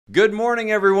Good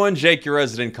morning, everyone. Jake, your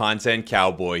resident content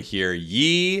cowboy here.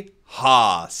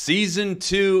 Yeehaw! Season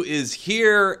 2 is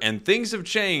here, and things have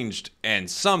changed, and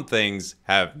some things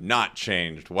have not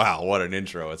changed. Wow, what an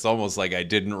intro. It's almost like I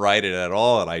didn't write it at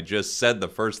all, and I just said the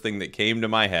first thing that came to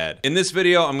my head. In this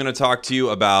video, I'm going to talk to you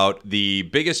about the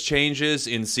biggest changes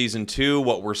in Season 2,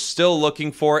 what we're still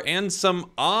looking for, and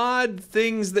some odd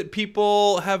things that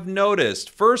people have noticed.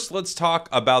 First, let's talk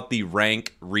about the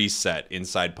rank reset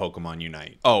inside Pokemon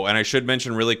Unite. Oh, and I should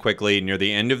mention really quickly, near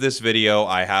the end of this video,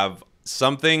 I have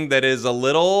something that is a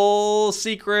little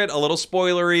secret, a little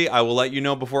spoilery. I will let you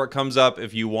know before it comes up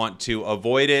if you want to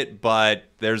avoid it, but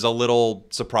there's a little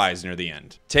surprise near the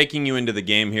end. Taking you into the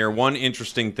game here, one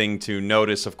interesting thing to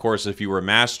notice, of course, if you were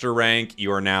Master Rank,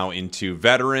 you are now into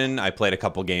Veteran. I played a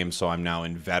couple games, so I'm now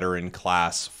in Veteran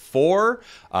Class 4.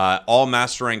 All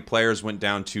Master Rank players went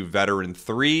down to Veteran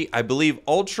 3. I believe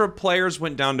Ultra players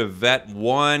went down to Vet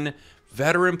 1.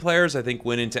 Veteran players, I think,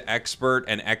 went into Expert,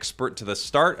 and Expert to the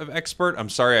start of Expert. I'm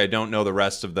sorry, I don't know the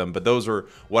rest of them, but those are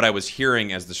what I was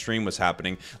hearing as the stream was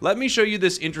happening. Let me show you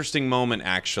this interesting moment,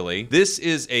 actually. This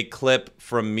is a clip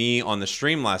from me on the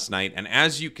stream last night, and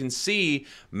as you can see,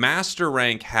 Master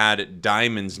Rank had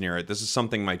diamonds near it. This is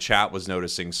something my chat was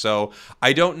noticing. So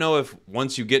I don't know if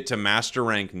once you get to Master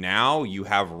Rank now, you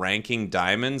have ranking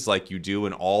diamonds like you do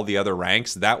in all the other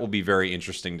ranks. That will be very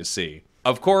interesting to see.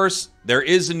 Of course, there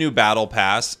is a new battle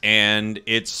pass, and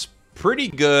it's pretty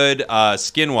good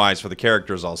skin-wise for the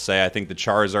characters, I'll say. I think the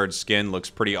Charizard skin looks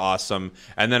pretty awesome.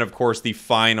 And then, of course, the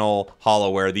final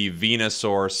Hollowware, the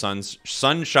Venusaur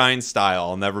Sunshine Style.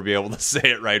 I'll never be able to say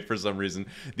it right for some reason.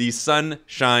 The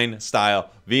Sunshine Style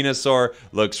Venusaur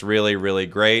looks really, really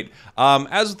great.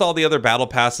 As with all the other battle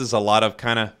passes, a lot of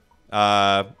kind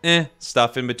of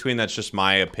stuff in between. That's just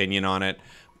my opinion on it.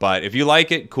 But if you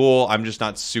like it, cool. I'm just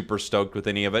not super stoked with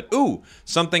any of it. Ooh,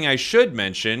 something I should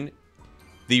mention.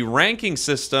 The ranking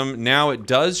system, now it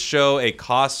does show a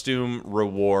costume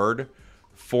reward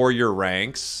for your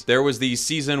ranks. There was the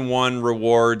Season 1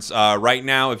 rewards. Right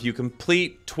now, if you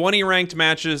complete 20 ranked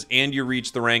matches and you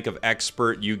reach the rank of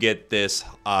Expert, you get this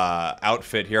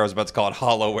outfit here. I was about to call it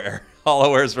Hollowware.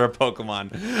 Hollowares for a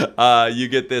Pokemon. You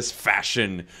get this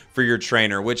fashion for your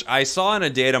trainer, which I saw in a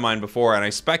data mine before, and I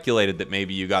speculated that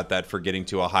maybe you got that for getting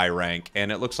to a high rank,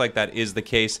 and it looks like that is the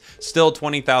case. Still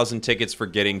 20,000 tickets for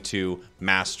getting to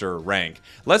Master Rank.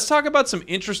 Let's talk about some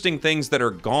interesting things that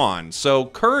are gone. So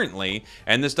currently,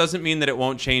 and this doesn't mean that it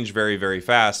won't change very, very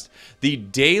fast, the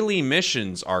daily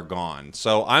missions are gone.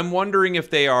 So I'm wondering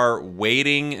if they are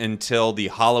waiting until the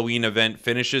Halloween event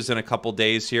finishes in a couple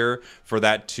days here for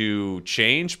that to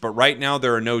change. But right now,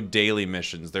 there are no daily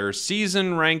missions. There are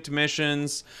season ranked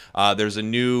missions. There's a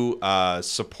new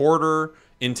supporter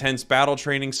intense battle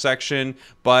training section,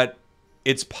 but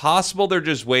it's possible they're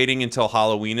just waiting until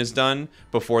Halloween is done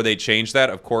before they change that.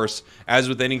 Of course, as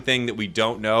with anything that we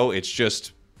don't know, it's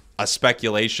just a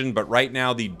speculation, but right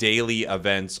now the daily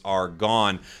events are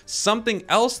gone. Something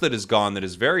else that is gone that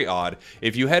is very odd,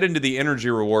 if you head into the energy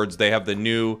rewards, they have the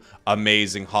new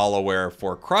amazing Hollowware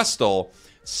for Crustle.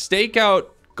 Stakeout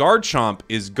Garchomp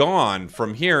is gone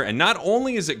from here, and not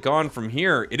only is it gone from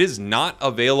here, it is not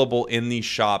available in the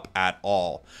shop at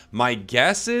all. My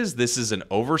guess is this is an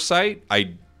oversight.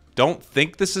 I don't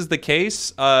think this is the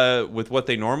case with what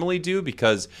they normally do,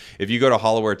 because if you go to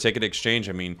Hollowware Ticket Exchange,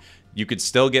 I mean, you could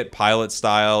still get Pilot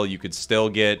Style. You could still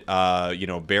get, you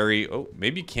know, Berry. Oh,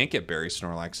 maybe you can't get Berry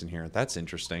Snorlax in here. That's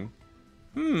interesting.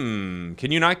 Can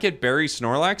you not get Berry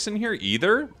Snorlax in here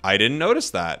either? I didn't notice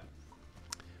that.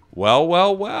 Well,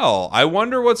 well, well. I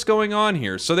wonder what's going on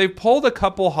here. So they've pulled a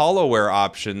couple Hollowware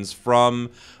options from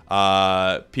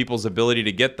people's ability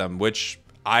to get them, which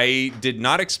I did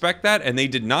not expect that, and they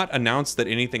did not announce that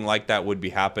anything like that would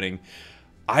be happening.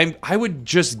 I would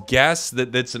just guess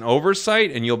that that's an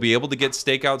oversight and you'll be able to get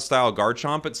Stakeout style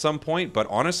Garchomp at some point, but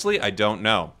honestly, I don't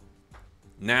know.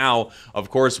 Now, of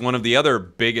course, one of the other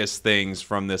biggest things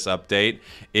from this update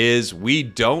is we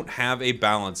don't have a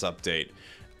balance update.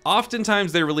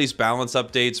 Oftentimes they release balance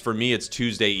updates. For me, it's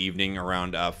Tuesday evening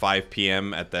around 5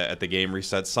 p.m. at the game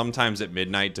resets. Sometimes at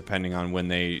midnight, depending on when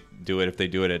they do it. If they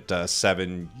do it at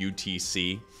 7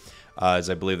 UTC.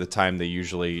 Is I believe the time they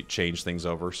usually change things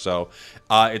over. So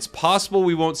it's possible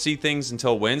we won't see things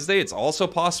until Wednesday. It's also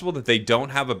possible that they don't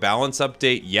have a balance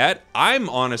update yet. I'm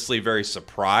honestly very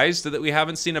surprised that we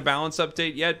haven't seen a balance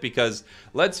update yet, because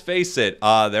let's face it,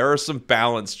 there are some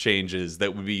balance changes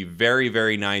that would be very,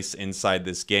 very nice inside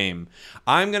this game.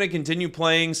 I'm going to continue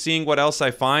playing, seeing what else I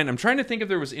find. I'm trying to think if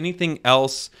there was anything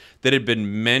else that had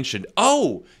been mentioned.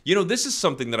 Oh, you know, this is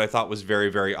something that I thought was very,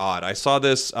 very odd. I saw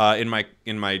this in my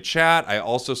my chat. I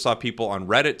also saw people on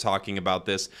Reddit talking about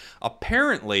this.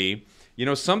 Apparently, you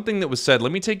know, something that was said,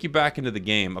 let me take you back into the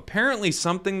game. Apparently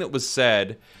something that was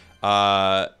said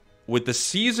with the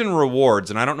season rewards,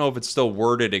 and I don't know if it's still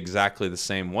worded exactly the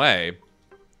same way,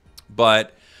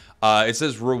 but it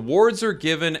says rewards are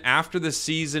given after the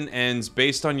season ends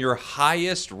based on your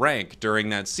highest rank during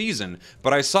that season.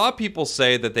 But I saw people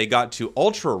say that they got to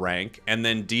ultra rank and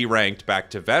then deranked back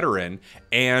to veteran.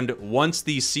 And once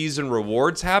the season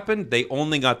rewards happened, they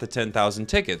only got the 10,000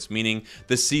 tickets, meaning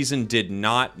the season did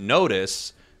not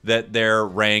notice that their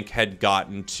rank had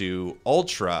gotten to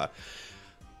ultra.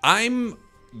 I'm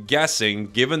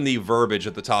guessing, given the verbiage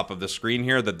at the top of the screen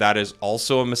here, that that is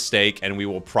also a mistake, and we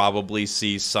will probably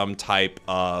see some type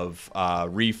of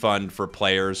refund for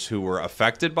players who were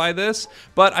affected by this.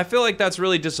 But I feel like that's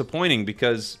really disappointing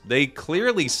because they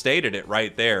clearly stated it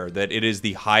right there, that it is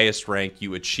the highest rank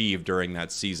you achieve during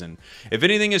that season. If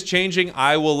anything is changing,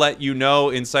 I will let you know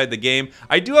inside the game.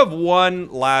 I do have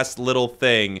one last little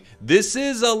thing. This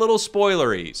is a little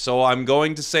spoilery, so I'm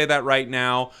going to say that right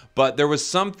now, but there was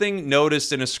something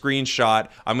noticed in a screenshot.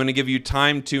 I'm going to give you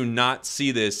time to not see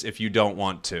this if you don't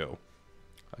want to.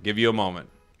 I'll give you a moment.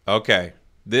 Okay.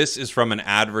 This is from an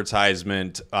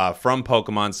advertisement from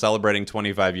Pokemon celebrating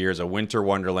 25 years, a Winter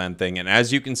Wonderland thing. And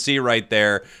as you can see right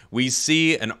there, we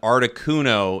see an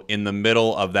Articuno in the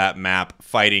middle of that map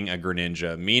fighting a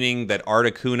Greninja, meaning that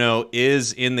Articuno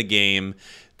is in the game.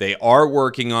 They are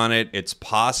working on it. It's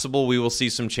possible we will see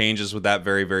some changes with that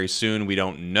very, very soon. We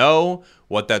don't know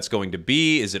what that's going to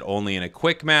be. Is it only in a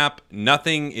quick map?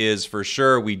 Nothing is for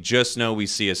sure. We just know we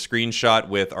see a screenshot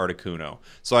with Articuno.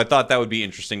 So I thought that would be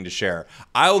interesting to share.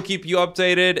 I will keep you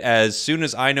updated as soon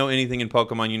as I know anything in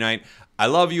Pokemon Unite. I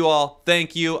love you all.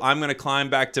 Thank you. I'm going to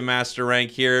climb back to Master Rank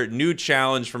here. New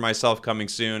challenge for myself coming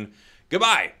soon.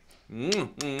 Goodbye.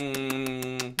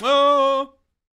 Oh.